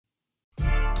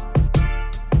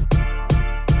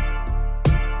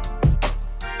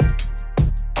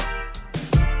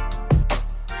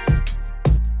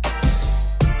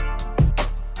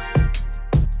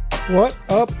What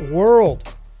up, world?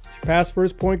 It's your past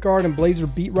first point guard and Blazer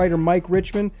beat writer Mike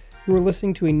Richmond. You are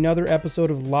listening to another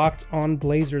episode of Locked On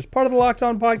Blazers, part of the Locked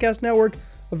On Podcast Network,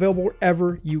 available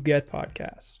wherever you get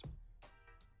podcasts.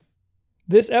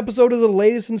 This episode is the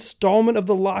latest installment of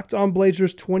the Locked On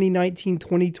Blazers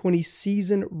 2019-2020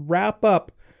 season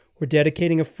wrap-up. We're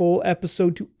dedicating a full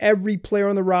episode to every player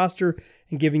on the roster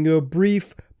and giving you a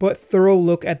brief but thorough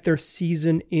look at their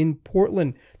season in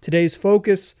Portland. Today's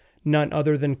focus, none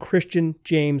other than Christian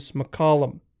James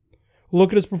McCollum. We'll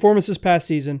look at his performance this past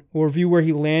season. We'll review where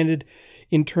he landed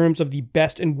in terms of the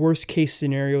best and worst case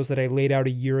scenarios that I laid out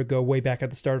a year ago, way back at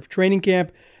the start of training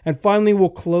camp. And finally, we'll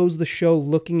close the show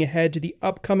looking ahead to the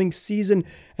upcoming season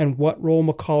and what role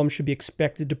McCollum should be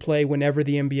expected to play whenever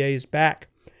the NBA is back.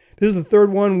 This is the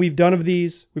third one we've done of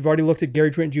these. We've already looked at Gary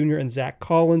Trent Jr. and Zach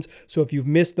Collins. So if you've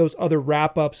missed those other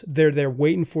wrap-ups, they're there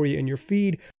waiting for you in your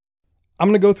feed. I'm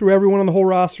going to go through everyone on the whole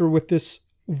roster with this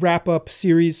wrap-up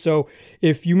series. So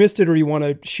if you missed it or you want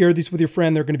to share these with your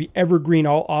friend, they're going to be evergreen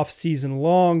all off-season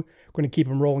long. I'm going to keep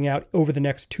them rolling out over the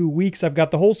next 2 weeks. I've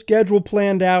got the whole schedule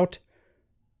planned out.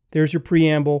 There's your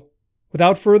preamble.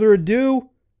 Without further ado,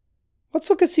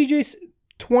 let's look at CJ's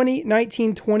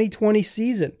 2019-2020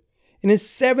 season. In his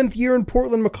 7th year in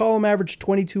Portland, McCollum averaged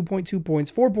 22.2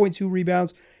 points, 4.2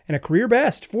 rebounds, and a career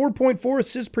best 4.4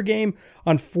 assists per game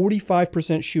on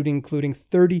 45% shooting, including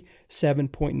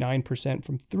 37.9%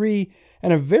 from three,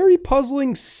 and a very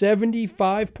puzzling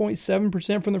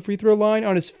 75.7% from the free throw line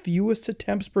on his fewest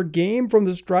attempts per game from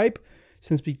the stripe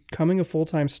since becoming a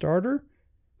full-time starter.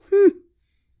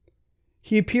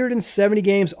 He appeared in 70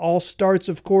 games, all starts,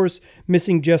 of course,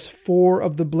 missing just 4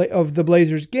 of the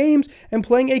Blazers' games and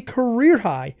playing a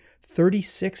career-high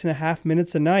 36.5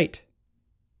 minutes a night.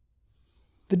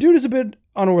 The dude is a bit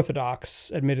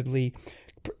unorthodox, admittedly,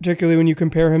 particularly when you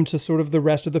compare him to sort of the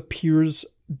rest of the peers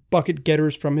bucket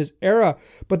getters from his era.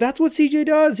 But that's what CJ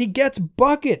does. He gets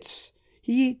buckets.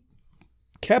 He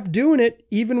kept doing it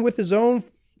even with his own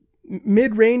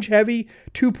mid-range heavy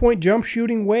 2-point jump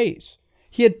shooting ways.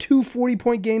 He had 2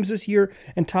 40-point games this year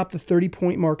and topped the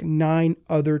 30-point mark 9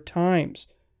 other times.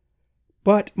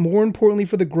 But more importantly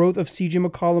for the growth of CJ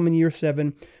McCollum in year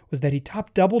 7 was that he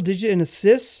topped double-digit in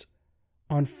assists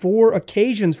on 4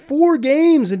 occasions. 4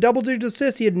 games in double-digit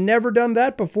assists. He had never done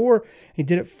that before. He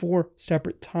did it 4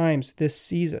 separate times this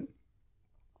season.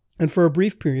 And for a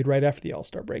brief period right after the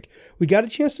All-Star break, we got a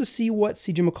chance to see what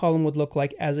CJ McCollum would look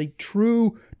like as a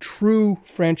true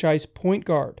franchise point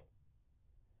guard.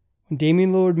 When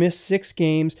Damian Lillard missed 6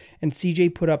 games and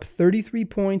CJ put up 33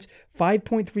 points,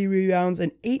 5.3 rebounds,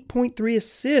 and 8.3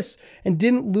 assists and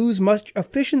didn't lose much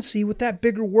efficiency with that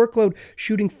bigger workload,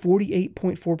 shooting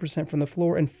 48.4% from the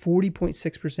floor and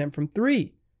 40.6% from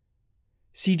 3.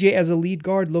 CJ as a lead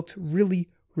guard looked really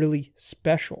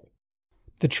special.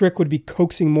 The trick would be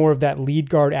coaxing more of that lead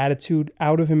guard attitude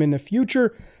out of him in the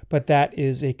future, but that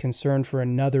is a concern for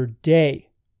another day.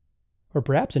 Or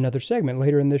perhaps another segment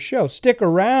later in this show. Stick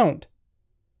around.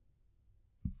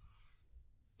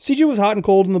 CJ was hot and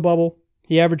cold in the bubble.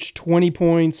 He averaged 20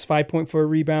 points, 5.4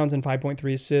 rebounds, and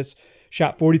 5.3 assists.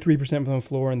 Shot 43% from the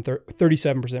floor and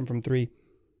 37% from 3.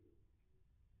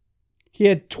 He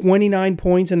had 29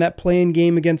 points in that play-in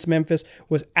game against Memphis.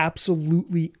 Was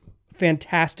absolutely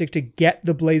fantastic to get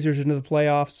the Blazers into the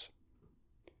playoffs.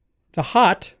 The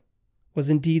hot was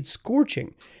indeed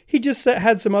scorching. He just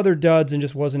had some other duds and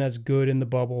just wasn't as good in the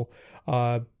bubble.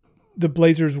 The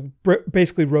Blazers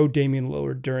basically rode Damian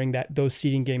Lillard during those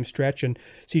seeding game stretch, and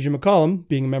CJ McCollum,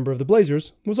 being a member of the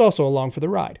Blazers, was also along for the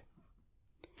ride.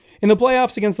 In the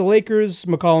playoffs against the Lakers,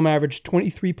 McCollum averaged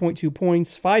 23.2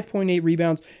 points, 5.8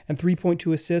 rebounds, and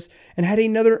 3.2 assists, and had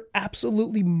another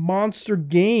absolutely monster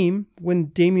game when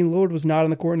Damian Lillard was not on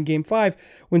the court in Game 5,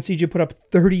 when CJ put up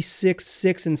 36,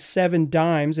 6, and 7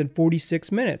 dimes in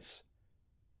 46 minutes.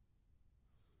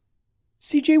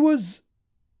 CJ was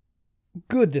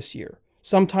good this year,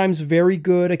 sometimes very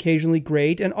good, occasionally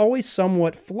great, and always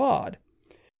somewhat flawed.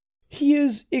 He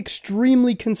is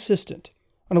extremely consistent.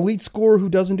 An elite scorer who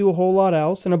doesn't do a whole lot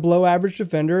else, and a below-average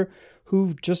defender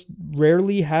who just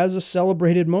rarely has a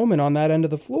celebrated moment on that end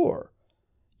of the floor.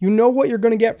 You know what you're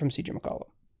going to get from CJ McCollum.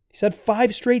 He's had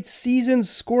 5 straight seasons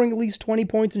scoring at least 20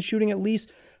 points and shooting at least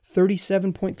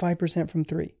 37.5% from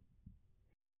 3.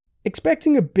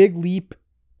 Expecting a big leap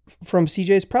from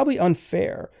CJ is probably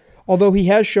unfair, although he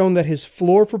has shown that his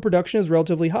floor for production is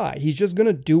relatively high. He's just going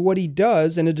to do what he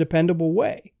does in a dependable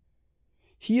way.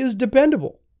 He is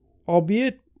dependable,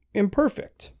 albeit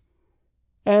imperfect.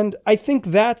 And I think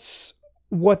that's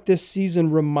what this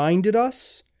season reminded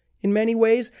us in many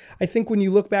ways. I think when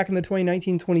you look back in the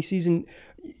 2019-20 season,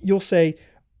 you'll say,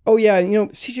 oh yeah,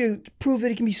 CJ proved that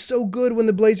he can be so good when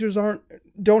the Blazers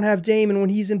don't have Dame and when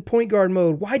he's in point guard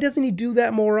mode. Why doesn't he do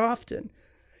that more often?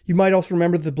 You might also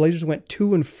remember that the Blazers went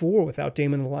 2-4 without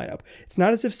Dame in the lineup. It's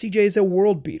not as if CJ is a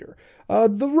world beater.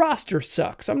 The roster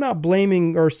sucks. I'm not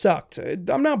blaming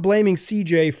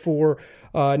CJ for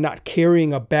not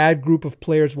carrying a bad group of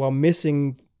players while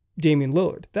missing Damian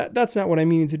Lillard. That's not what I'm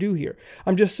meaning to do here.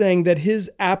 I'm just saying that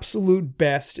his absolute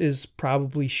best is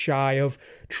probably shy of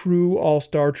true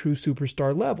all-star, true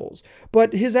superstar levels.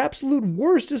 But his absolute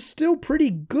worst is still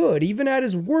pretty good. Even at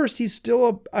his worst, he's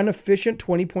still an efficient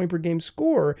 20-point-per-game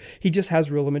scorer. He just has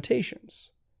real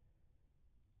limitations.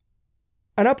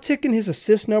 An uptick in his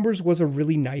assist numbers was a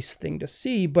really nice thing to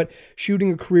see, but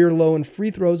shooting a career low in free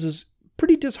throws is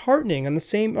pretty disheartening on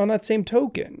that same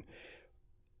token.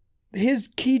 His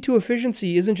key to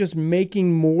efficiency isn't just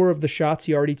making more of the shots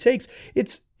he already takes,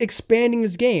 it's expanding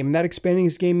his game. And that expanding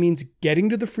his game means getting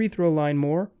to the free throw line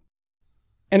more.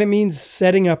 And it means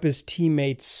setting up his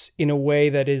teammates in a way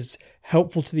that is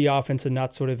helpful to the offense and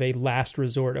not sort of a last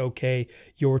resort, okay,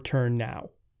 your turn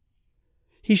now.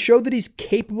 He showed that he's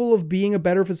capable of being a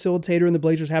better facilitator, and the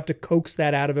Blazers have to coax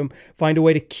that out of him, find a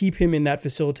way to keep him in that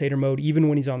facilitator mode, even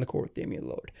when he's on the court with Damian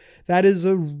Lillard. That is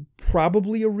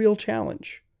probably a real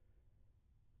challenge.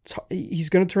 He's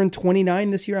going to turn 29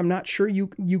 this year. I'm not sure you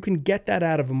can get that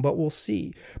out of him, but we'll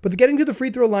see. But the getting to the free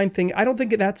throw line thing, I don't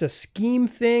think that's a scheme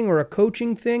thing or a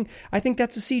coaching thing. I think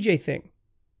that's a CJ thing.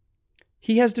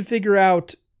 He has to figure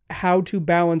out how to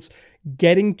balance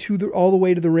getting all the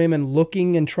way to the rim and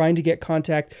looking and trying to get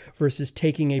contact versus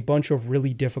taking a bunch of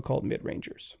really difficult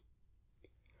mid-rangers.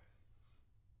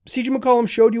 CJ McCollum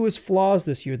showed you his flaws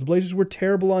this year. The Blazers were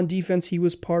terrible on defense. He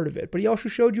was part of it. But he also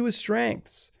showed you his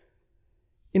strengths.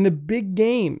 In the big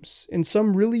games, in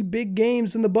some really big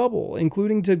games in the bubble,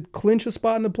 including to clinch a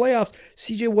spot in the playoffs,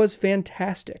 CJ was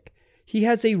fantastic. He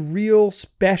has a real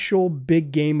special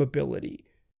big game ability.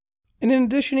 And in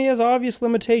addition, he has obvious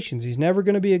limitations. He's never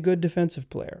going to be a good defensive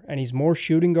player, and he's more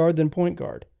shooting guard than point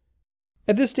guard.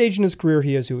 At this stage in his career,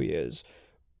 he is who he is.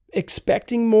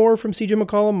 Expecting more from CJ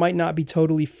McCollum might not be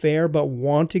totally fair, but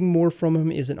wanting more from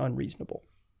him isn't unreasonable.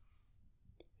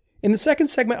 In the second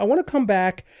segment, I want to come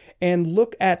back and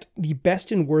look at the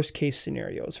best and worst case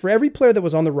scenarios. For every player that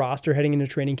was on the roster heading into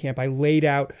training camp, I laid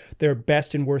out their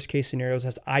best and worst case scenarios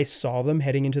as I saw them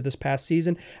heading into this past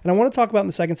season. And I want to talk about in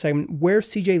the second segment where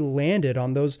CJ landed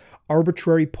on those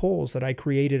arbitrary polls that I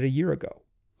created a year ago.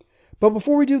 But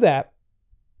before we do that,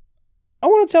 I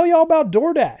want to tell you all about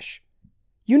DoorDash.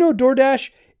 You know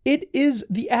DoorDash, it is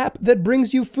the app that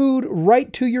brings you food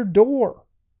right to your door.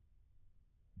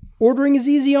 Ordering is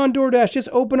easy on DoorDash. Just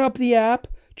open up the app,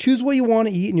 choose what you want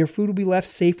to eat, and your food will be left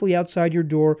safely outside your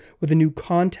door with a new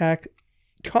contactless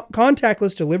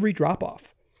delivery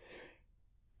drop-off.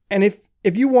 And if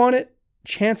you want it,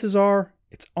 chances are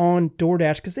it's on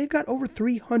DoorDash because they've got over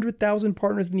 300,000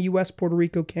 partners in the US, Puerto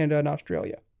Rico, Canada, and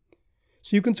Australia.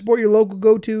 So you can support your local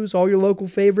go-tos, all your local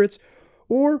favorites,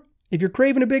 or if you're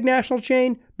craving a big national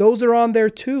chain, those are on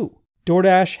there too.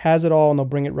 DoorDash has it all and they'll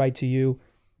bring it right to you.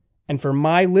 And for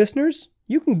my listeners,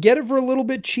 you can get it for a little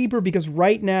bit cheaper because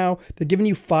right now they're giving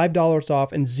you $5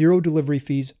 off and 0 delivery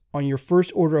fees on your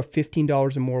first order of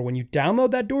 $15 or more when you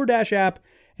download that DoorDash app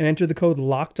and enter the code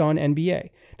LOCKEDONNBA.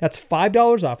 That's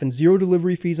 $5 off and 0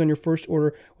 delivery fees on your first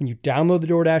order when you download the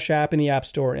DoorDash app in the App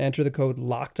Store and enter the code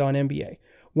LOCKEDONNBA.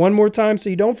 One more time so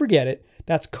you don't forget it.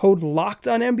 That's code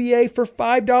LOCKEDONNBA for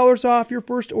 $5 off your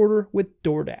first order with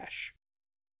DoorDash.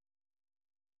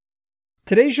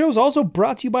 Today's show is also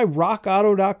brought to you by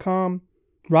RockAuto.com.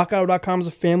 RockAuto.com is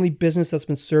a family business that's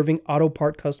been serving auto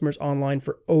part customers online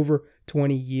for over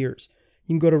 20 years.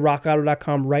 You can go to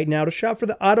RockAuto.com right now to shop for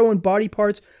the auto and body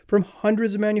parts from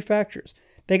hundreds of manufacturers.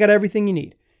 They got everything you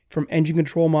need, from engine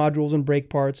control modules and brake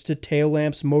parts to tail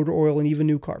lamps, motor oil, and even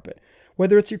new carpet.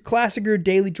 Whether it's your classic or your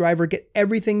daily driver, get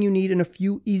everything you need in a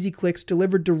few easy clicks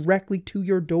delivered directly to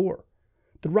your door.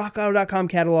 The RockAuto.com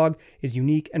catalog is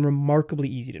unique and remarkably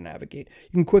easy to navigate.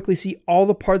 You can quickly see all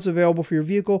the parts available for your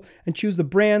vehicle and choose the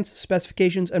brands,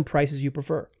 specifications, and prices you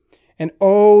prefer. And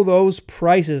oh, those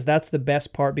prices, that's the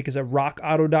best part because at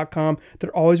RockAuto.com,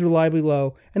 they're always reliably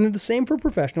low, and they're the same for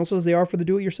professionals as they are for the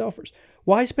do-it-yourselfers.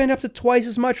 Why spend up to twice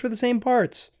as much for the same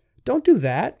parts? Don't do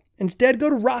that. Instead,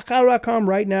 go to RockAuto.com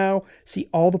right now, see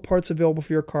all the parts available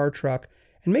for your car or truck,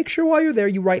 and make sure while you're there,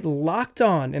 you write Locked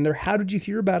On in their How Did You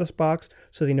Hear About Us box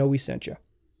so they know we sent you.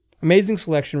 Amazing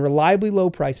selection, reliably low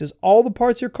prices, all the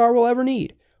parts your car will ever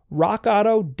need.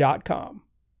 RockAuto.com.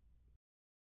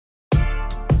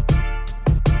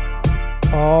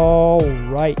 All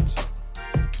right.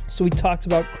 So we talked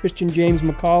about Christian James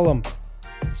McCollum.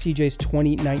 CJ's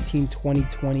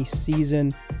 2019-2020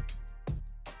 season.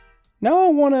 Now I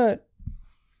want to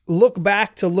look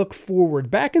back to look forward.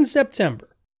 Back in September,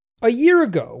 a year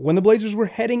ago, when the Blazers were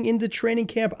heading into training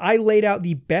camp, I laid out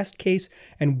the best case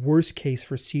and worst case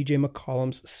for CJ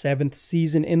McCollum's 7th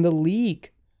season in the league.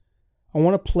 I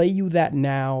want to play you that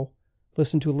now,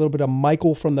 listen to a little bit of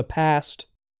Michael from the past,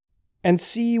 and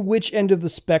see which end of the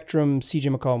spectrum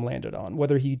CJ McCollum landed on,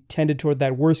 whether he tended toward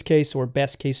that worst case or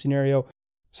best case scenario.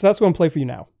 So that's what I'm going to play for you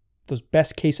now. Those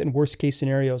best case and worst case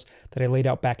scenarios that I laid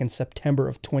out back in September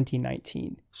of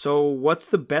 2019. So what's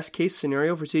the best case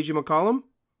scenario for CJ McCollum?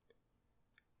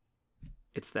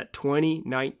 It's that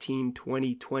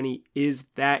 2019-2020 is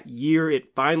that year.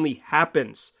 It finally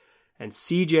happens. And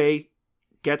CJ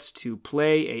gets to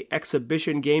play a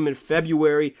exhibition game in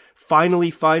February,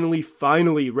 finally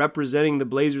representing the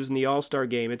Blazers in the All-Star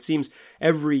game. It seems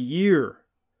every year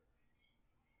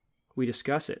we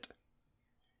discuss it.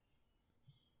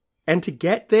 And to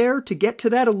get there, to get to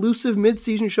that elusive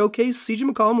midseason showcase, CJ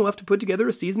McCollum will have to put together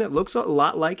a season that looks a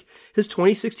lot like his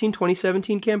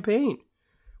 2016-2017 campaign,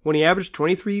 when he averaged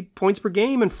 23 points per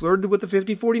game and flirted with the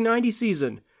 50-40-90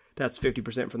 season. That's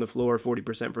 50% from the floor,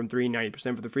 40% from three, 90%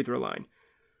 from the free throw line.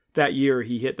 That year,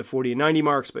 he hit the 40 and 90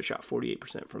 marks, but shot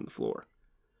 48% from the floor.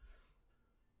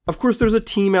 Of course, there's a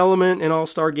team element in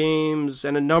All-Star games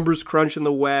and a numbers crunch in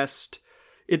the West.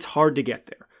 It's hard to get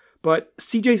there. But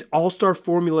CJ's All-Star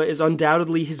formula is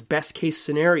undoubtedly his best-case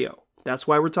scenario. That's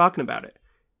why we're talking about it.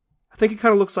 I think it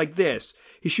kind of looks like this.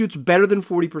 He shoots better than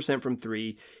 40% from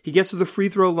three. He gets to the free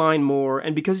throw line more.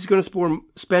 And because he's going to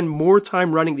spend more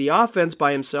time running the offense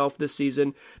by himself this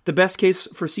season, the best case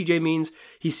for CJ means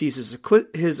he sees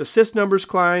his assist numbers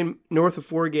climb north of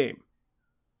 4 a game.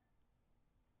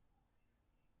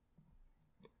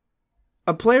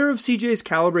 A player of CJ's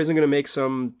caliber isn't going to make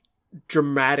some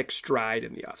dramatic stride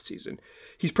in the offseason.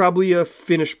 He's probably a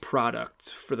finished product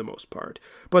for the most part.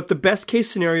 But the best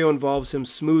case scenario involves him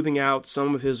smoothing out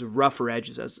some of his rougher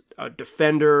edges as a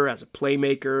defender, as a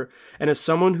playmaker, and as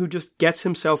someone who just gets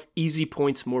himself easy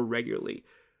points more regularly.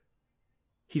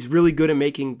 He's really good at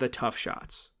making the tough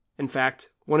shots. In fact,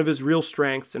 one of his real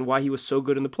strengths and why he was so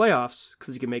good in the playoffs,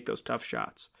 because he can make those tough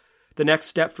shots. The next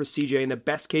step for CJ and the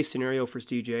best case scenario for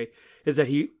CJ is that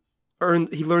he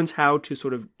learns how to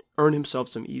sort of earn himself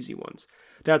some easy ones.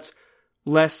 That's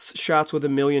less shots with a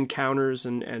million counters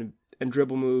and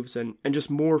dribble moves and just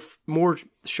more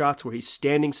shots where he's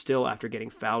standing still after getting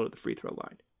fouled at the free throw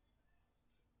line.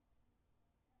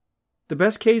 The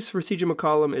best case for CJ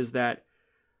McCollum is that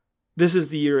this is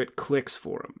the year it clicks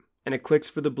for him, and it clicks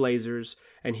for the Blazers,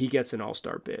 and he gets an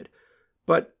All-Star bid.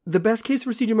 But the best case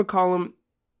for CJ McCollum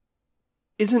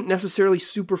isn't necessarily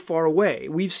super far away.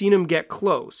 We've seen him get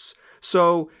close.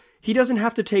 So he doesn't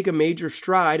have to take a major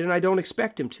stride, and I don't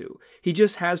expect him to. He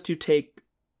just has to take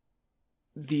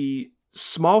the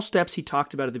small steps he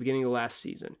talked about at the beginning of last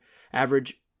season.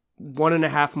 Average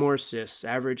 1.5 more assists,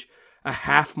 average a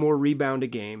half more rebound a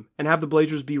game, and have the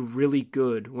Blazers be really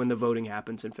good when the voting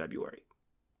happens in February.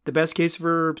 The best case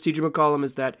for CJ McCollum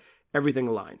is that everything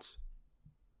aligns.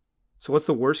 So what's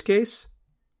the worst case?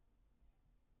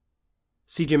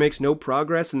 CJ makes no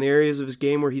progress in the areas of his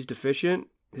game where he's deficient.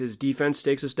 His defense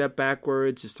takes a step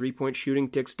backwards, his three-point shooting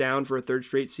ticks down for a third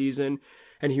straight season,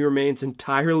 and he remains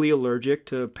entirely allergic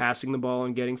to passing the ball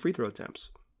and getting free throw attempts.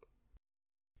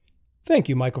 Thank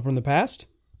you, Michael from the past.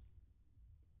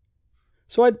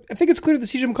 So I think it's clear that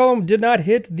CJ McCollum did not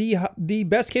hit the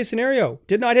best case scenario,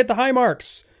 did not hit the high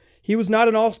marks. He was not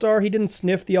an all-star. He didn't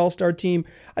sniff the all-star team.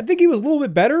 I think he was a little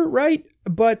bit better, right?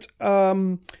 But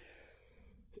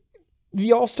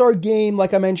the all-star game,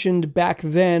 like I mentioned back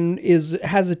then,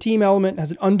 has a team element,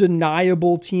 has an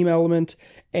undeniable team element,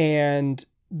 and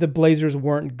the Blazers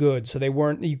weren't good. So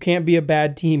you can't be a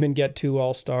bad team and get 2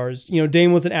 all-stars. You know,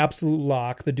 Dame was an absolute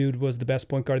lock. The dude was the best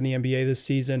point guard in the NBA this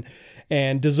season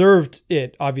and deserved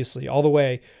it, obviously, all the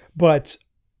way. But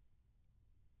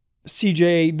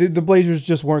CJ, the Blazers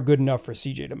just weren't good enough for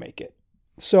CJ to make it.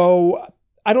 So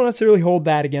I don't necessarily hold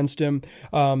that against him.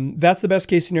 That's the best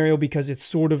case scenario because it's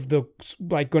sort of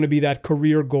going to be that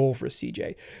career goal for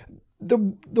CJ.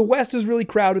 The West is really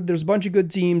crowded. There's a bunch of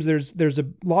good teams. There's a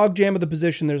logjam of the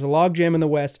position. There's a logjam in the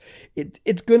West.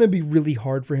 It's going to be really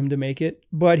hard for him to make it,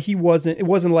 but it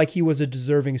wasn't like he was a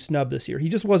deserving snub this year. He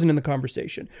just wasn't in the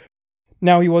conversation.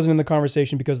 Now he wasn't in the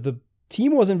conversation because the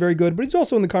team wasn't very good, but he's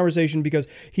also in the conversation because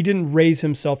he didn't raise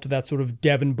himself to that sort of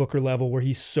Devin Booker level where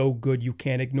he's so good you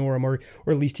can't ignore him, or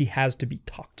at least he has to be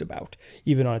talked about,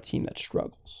 even on a team that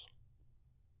struggles.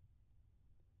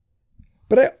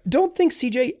 But I don't think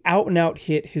CJ out and out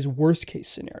hit his worst case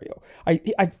scenario.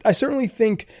 I certainly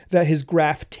think that his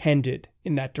graph tended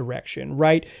in that direction,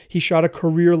 right? He shot a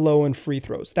career low in free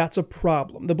throws. That's a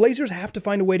problem. The Blazers have to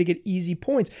find a way to get easy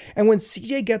points. And when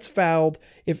CJ gets fouled,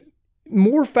 if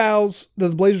more fouls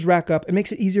the Blazers rack up, it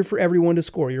makes it easier for everyone to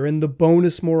score. You're in the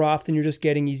bonus more often. You're just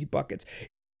getting easy buckets.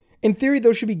 In theory,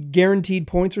 those should be guaranteed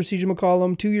points for CJ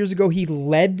McCollum. 2 years ago, he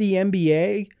led the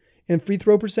NBA in free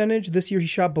throw percentage. This year, he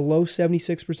shot below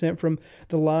 76% from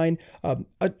the line.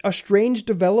 A strange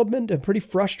development, a pretty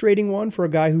frustrating one for a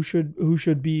guy who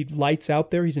should be lights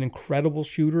out there. He's an incredible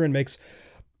shooter and makes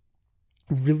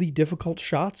really difficult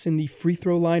shots in the free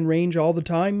throw line range all the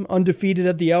time. Undefeated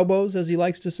at the elbows, as he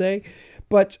likes to say.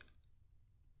 But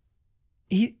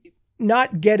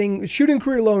shooting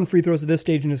career low in free throws at this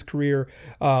stage in his career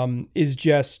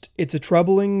it's a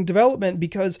troubling development,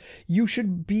 because you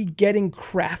should be getting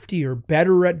craftier,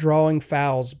 better at drawing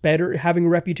fouls, better having a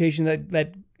reputation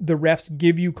that the refs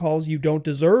give you calls you don't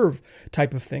deserve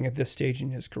type of thing at this stage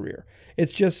in his career.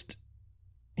 It's just,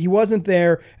 he wasn't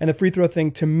there, and the free throw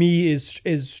thing to me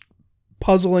is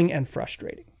puzzling and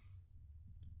frustrating.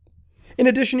 In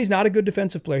addition, he's not a good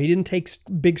defensive player. He didn't take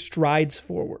big strides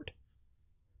forward.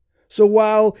 So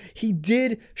while he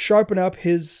did sharpen up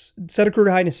his set of career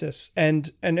high assists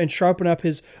and sharpen up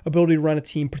his ability to run a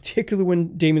team, particularly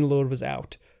when Damian Lillard was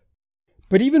out.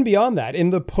 But even beyond that, in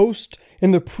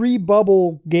the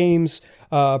pre-bubble games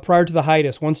prior to the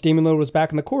hiatus, once Damian Lillard was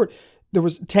back in the court, there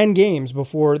was 10 games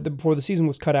before the season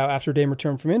was cut out after Dame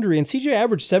returned from injury, and CJ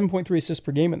averaged 7.3 assists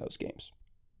per game in those games.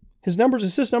 His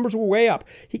assist numbers were way up.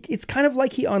 It's kind of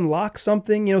like he unlocked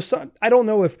something. I don't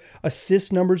know if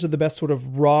assist numbers are the best sort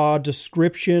of raw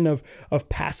description of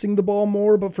passing the ball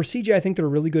more, but for CJ, I think they're a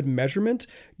really good measurement.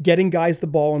 Getting guys the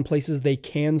ball in places they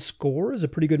can score is a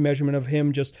pretty good measurement of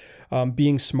him just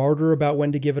being smarter about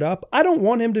when to give it up. I don't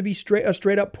want him to be a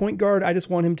straight up point guard. I just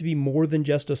want him to be more than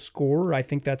just a scorer. I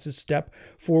think that's his step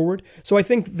forward. So I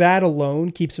think that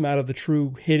alone keeps him out of the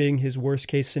true hitting his worst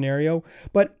case scenario.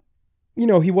 But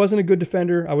he wasn't a good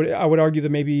defender. I would argue that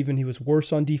maybe even he was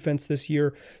worse on defense this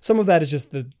year. Some of that is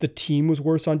just the team was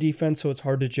worse on defense, so it's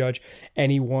hard to judge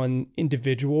any one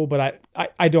individual. But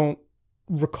I don't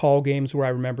recall games where I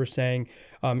remember saying,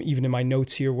 even in my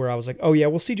notes here, where I was like, oh yeah,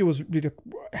 well CJ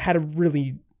had a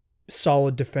really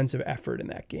solid defensive effort in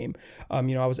that game. I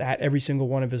was at every single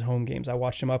one of his home games. I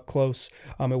watched him up close.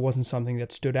 It wasn't something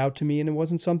that stood out to me, and it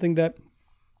wasn't something that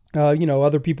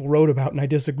other people wrote about and I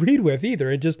disagreed with either.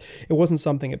 It wasn't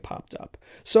something that popped up.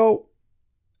 So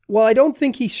while I don't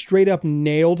think he straight up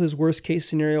nailed his worst case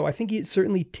scenario, I think he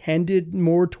certainly tended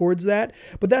more towards that.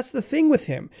 But that's the thing with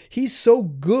him. He's so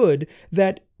good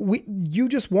that you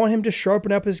just want him to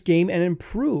sharpen up his game and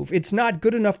improve. It's not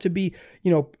good enough to be,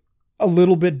 a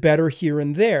little bit better here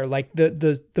and there. Like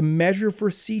the measure for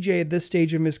CJ at this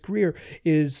stage of his career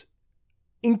is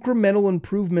incremental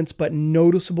improvements, but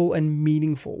noticeable and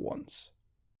meaningful ones.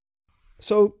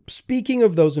 So speaking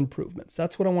of those improvements,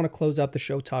 that's what I want to close out the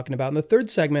show talking about. In the third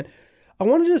segment, I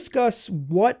want to discuss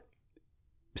what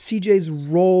CJ's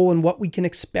role and what we can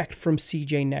expect from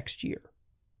CJ next year.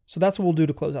 So that's what we'll do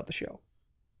to close out the show.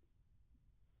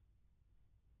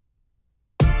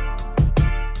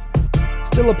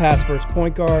 Still a pass first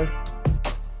point guard.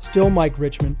 Still Mike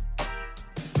Richman.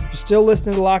 You're still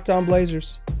listening to Locked On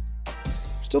Blazers.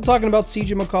 Still talking about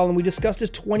CJ McCollum. We discussed his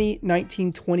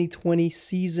 2019-2020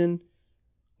 season.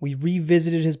 We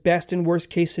revisited his best and worst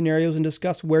case scenarios and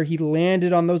discussed where he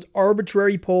landed on those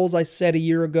arbitrary polls I said a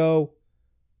year ago.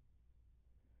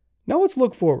 Now let's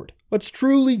look forward. Let's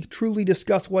truly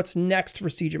discuss what's next for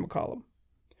CJ McCollum.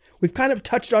 We've kind of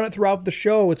touched on it throughout the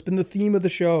show. It's been the theme of the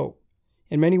show.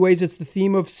 In many ways, it's the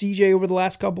theme of CJ over the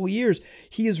last couple of years.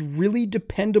 He is really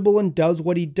dependable and does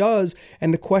what he does.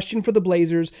 And the question for the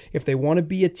Blazers, if they want to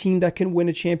be a team that can win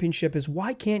a championship, is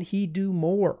why can't he do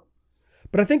more?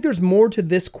 But I think there's more to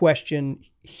this question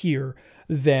here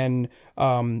than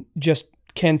just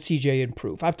can CJ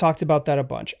improve? I've talked about that a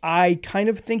bunch. I kind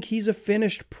of think he's a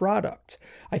finished product.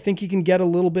 I think he can get a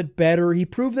little bit better. He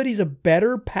proved that he's a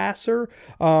better passer.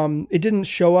 It didn't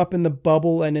show up in the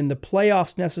bubble and in the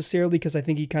playoffs necessarily, because I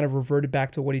think he kind of reverted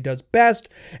back to what he does best.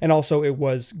 And also it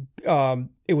was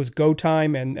go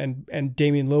time, and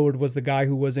Damian Lillard was the guy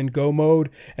who was in go mode,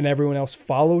 and everyone else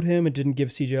followed him. It didn't give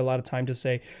CJ a lot of time to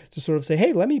sort of say,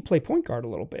 hey, let me play point guard a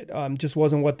little bit. Just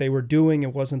wasn't what they were doing.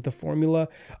 It wasn't the formula.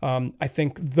 I think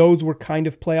those were kind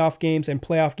of playoff games, and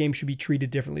playoff games should be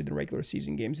treated differently than regular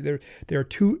season games. There are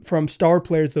two, from star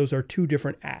players, those are two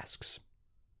different asks.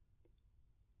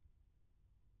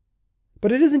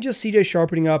 But it isn't just CJ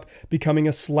sharpening up, becoming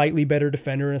a slightly better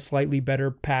defender and a slightly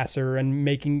better passer and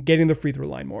getting the free throw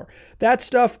line more. That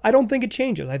stuff, I don't think it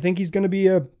changes. I think he's going to be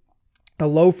a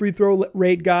low free throw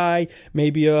rate guy,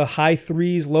 maybe a high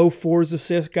threes, low fours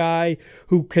assist guy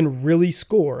who can really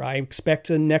score. I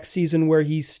expect a next season where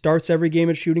he starts every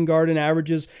game at shooting guard and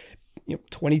averages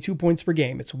 22 points per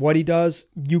game. It's what he does.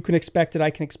 You can expect it. I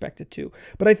can expect it too.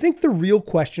 But I think the real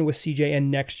question with CJ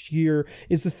and next year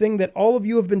is the thing that all of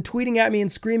you have been tweeting at me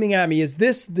and screaming at me. Is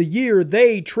this the year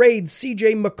they trade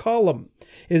CJ McCollum?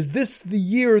 Is this the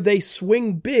year they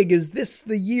swing big? Is this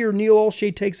the year Neil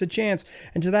Olshey takes a chance?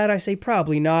 And to that I say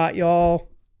probably not, y'all.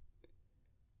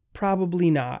 Probably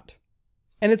not.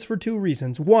 And it's for two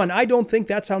reasons. One, I don't think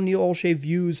that's how Neil Olshey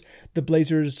views the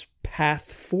Blazers'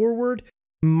 path forward.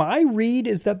 My read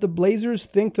is that the Blazers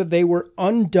think that they were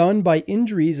undone by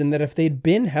injuries and that if they'd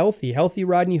been healthy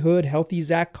Rodney Hood, healthy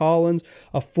Zach Collins,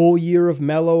 a full year of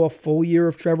Melo, a full year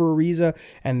of Trevor Ariza,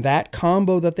 and that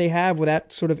combo that they have with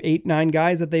that sort of 8-9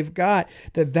 guys that they've got,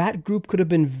 that group could have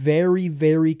been very,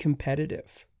 very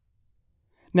competitive.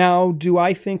 Now, do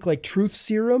I think like truth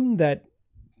serum that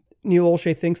Neil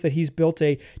Olshey thinks that he's built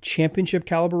a championship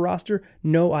caliber roster?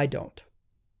 No, I don't.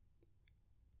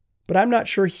 But I'm not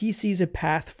sure he sees a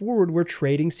path forward where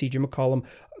trading CJ McCollum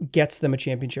gets them a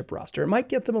championship roster. It might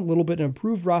get them a little bit an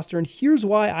improved roster, and here's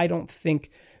why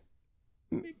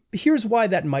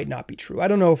that might not be true. I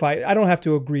don't know if I don't have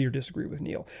to agree or disagree with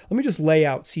Neil. Let me just lay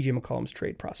out CJ McCollum's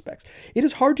trade prospects. It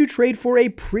is hard to trade for a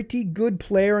pretty good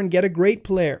player and get a great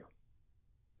player.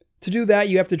 To do that,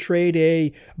 you have to trade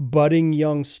a budding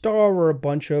young star or a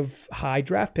bunch of high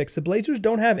draft picks. The Blazers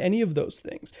don't have any of those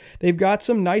things. They've got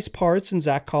some nice parts in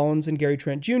Zach Collins and Gary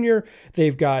Trent Jr.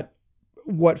 They've got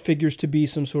what figures to be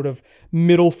some sort of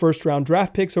middle first-round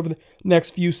draft picks over the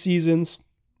next few seasons.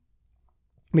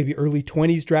 Maybe early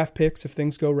 20s draft picks if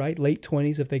things go right, late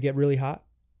 20s if they get really hot.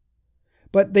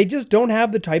 But they just don't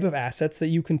have the type of assets that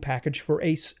you can package for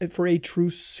a true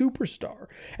superstar.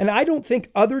 And I don't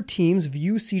think other teams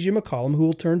view CJ McCollum, who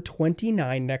will turn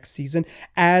 29 next season,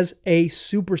 as a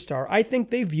superstar. I think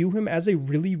they view him as a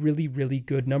really, really, really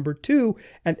good number two.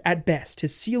 And at best,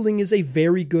 his ceiling is a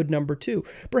very good number two.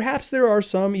 Perhaps there are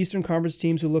some Eastern Conference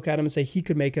teams who look at him and say he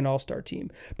could make an all-star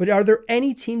team. But are there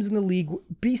any teams in the league?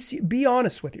 Be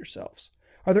honest with yourselves.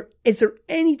 Is there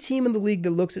any team in the league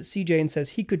that looks at CJ and says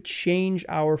he could change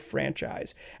our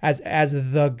franchise as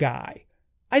the guy?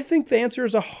 I think the answer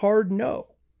is a hard no.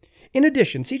 In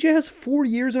addition, CJ has 4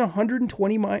 years and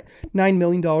 $129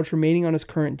 million remaining on his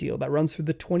current deal that runs through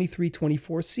the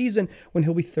 23-24 season when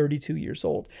he'll be 32 years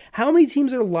old. How many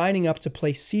teams are lining up to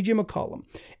play CJ McCollum,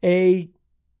 a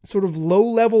sort of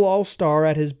low-level all-star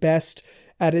at his best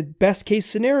case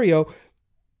scenario,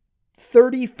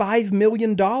 $35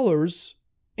 million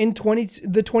in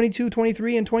the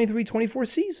 22-23 and 23-24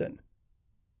 season?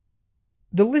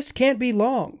 The list can't be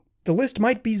long. The list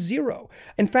might be zero.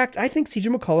 In fact, I think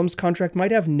CJ McCollum's contract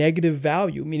might have negative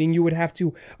value, meaning you would have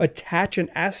to attach an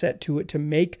asset to it to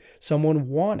make someone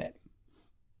want it.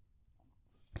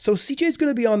 So CJ is going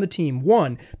to be on the team,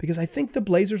 one, because I think the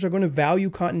Blazers are going to value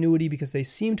continuity because they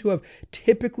seem to have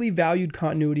typically valued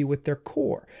continuity with their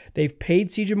core. They've paid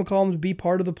CJ McCollum to be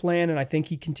part of the plan, and I think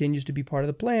he continues to be part of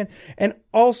the plan. And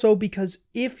also because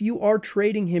if you are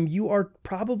trading him, you are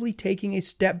probably taking a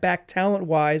step back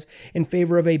talent-wise in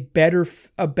favor of a better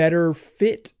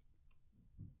fit.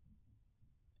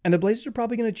 And the Blazers are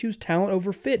probably going to choose talent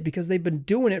over fit because they've been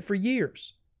doing it for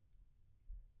years.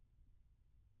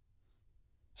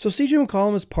 So CJ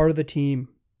McCollum is part of the team.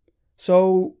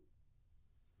 So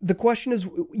the question is,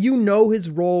 you know his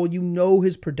role, you know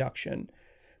his production.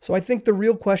 So I think the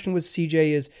real question with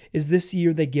CJ is this the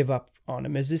year they give up on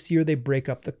him? Is this the year they break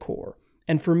up the core?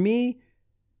 And for me,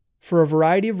 for a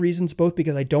variety of reasons, both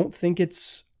because I don't think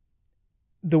it's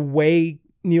the way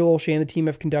Neil Olshey and the team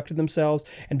have conducted themselves,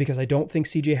 and because I don't think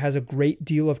CJ has a great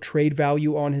deal of trade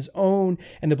value on his own,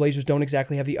 and the Blazers don't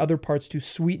exactly have the other parts to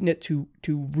sweeten it, to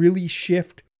really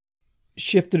shift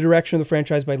the direction of the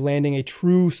franchise by landing a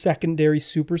true secondary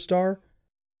superstar.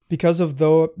 Because of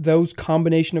those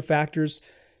combination of factors,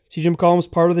 CJ McCollum is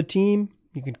part of the team.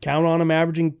 You can count on him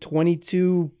averaging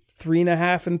 22,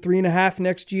 3.5, and 3.5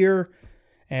 next year,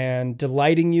 and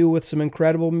delighting you with some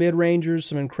incredible mid-rangers,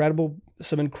 some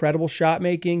incredible shot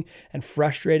making, and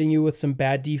frustrating you with some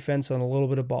bad defense and a little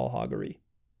bit of ball hoggery.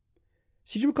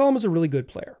 CJ McCollum is a really good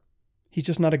player. He's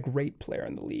just not a great player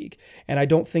in the league. And I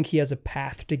don't think he has a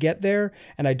path to get there.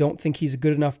 And I don't think he's a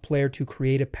good enough player to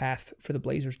create a path for the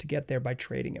Blazers to get there by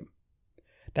trading him.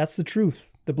 That's the truth.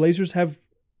 The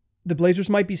Blazers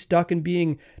might be stuck in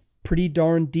being pretty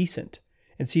darn decent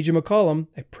And CJ McCollum,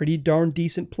 a pretty darn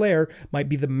decent player, might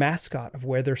be the mascot of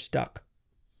where they're stuck.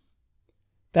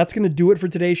 That's going to do it for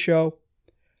today's show.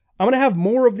 I'm going to have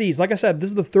more of these. Like I said,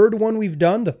 this is the third one we've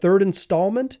done, the third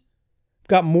installment.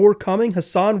 Got more coming.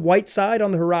 Hassan Whiteside on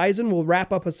the horizon. We'll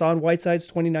wrap up Hassan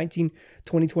Whiteside's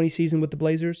 2019-2020 season with the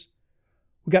Blazers.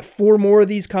 We got 4 more of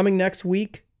these coming next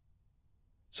week.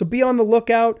 So be on the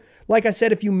lookout. Like I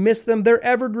said, if you miss them, they're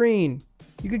evergreen.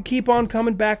 You can keep on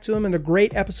coming back to them, and they're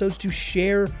great episodes to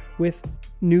share with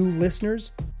new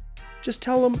listeners. Just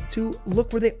tell them to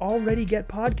look where they already get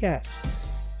podcasts.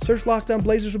 Search Locked On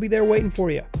Blazers will be there waiting for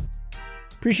you.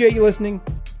 Appreciate you listening.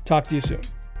 Talk to you soon.